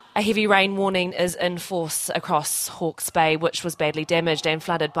A heavy rain warning is in force across Hawke's Bay, which was badly damaged and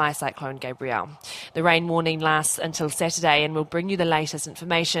flooded by Cyclone Gabrielle. The rain warning lasts until Saturday and will bring you the latest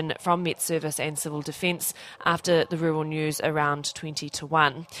information from Met Service and Civil Defence after the rural news around 20 to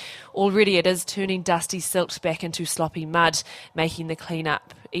 1. Already it is turning dusty silt back into sloppy mud, making the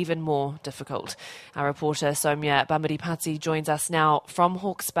clean-up even more difficult. Our reporter Somia Bamiripati joins us now from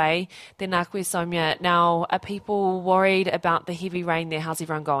Hawke's Bay. Tēnā koe, Somia. Now, are people worried about the heavy rain there? How's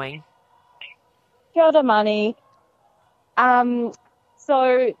everyone going? Kia ora, Mani.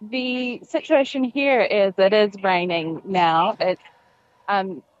 So the situation here is it is raining now.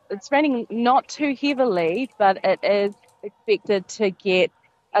 It's raining not too heavily, but it is expected to get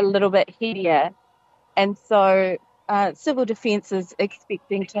a little bit heavier. And so Civil Defence is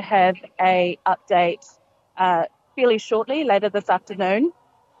expecting to have a update fairly shortly, later this afternoon.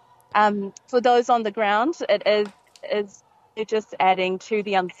 For those on the ground, is they're just adding to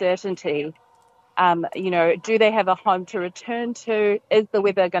the uncertainty. Do they have a home to return to? Is the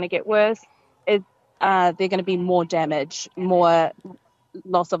weather going to get worse? Is there going to be more damage, more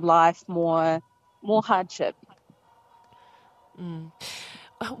loss of life, more hardship?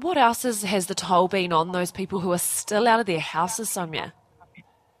 What else has the toll been on those people who are still out of their houses, Somia?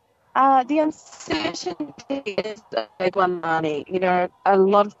 The uncertainty is a big one, Marnie. A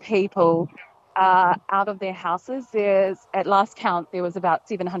lot of people are out of their houses. At last count, there was about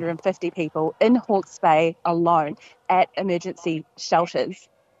 750 people in Hawke's Bay alone at emergency shelters.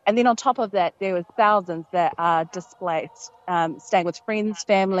 And then on top of that, there was thousands that are displaced, staying with friends,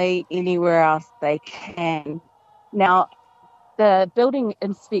 family, anywhere else they can. Now, the building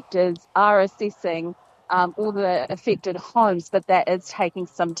inspectors are assessing all the affected homes, but that is taking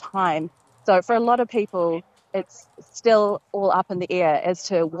some time. So for a lot of people, it's still all up in the air as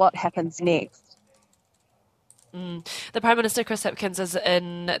to what happens next. The Prime Minister, Chris Hipkins, is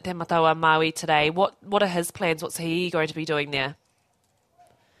in Te Mataua, Maui today. What are his plans? What's he going to be doing there?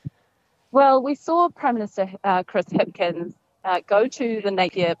 Well, we saw Prime Minister Chris Hipkins go to the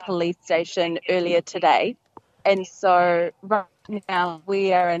Napier police station earlier today. And so right now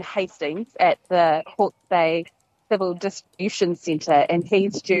we are in Hastings at the Hawke's Bay Civil Distribution Centre, and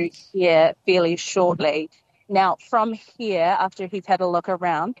he's due here fairly shortly. Now, from here, after he's had a look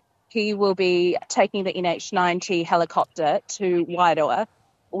around, he will be taking the NH90 helicopter to Wairoa,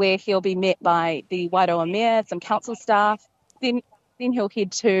 where he'll be met by the Wairoa Mayor, some council staff. Then he'll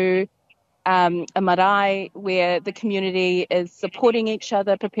head to a marae where the community is supporting each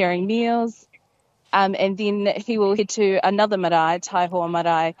other, preparing meals. And then he will head to another marae, Taihoa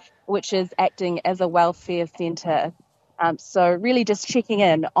Marae, which is acting as a welfare centre. So really just checking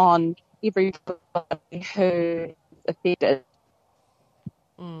in on everybody who is affected.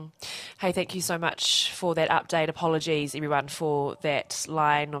 Hey, thank you so much for that update. Apologies, everyone, for that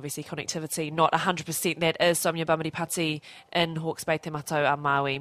line. Obviously, connectivity not 100%. That is Somia Bamiripati in Hawke's Bay, Te Mataua, Maui.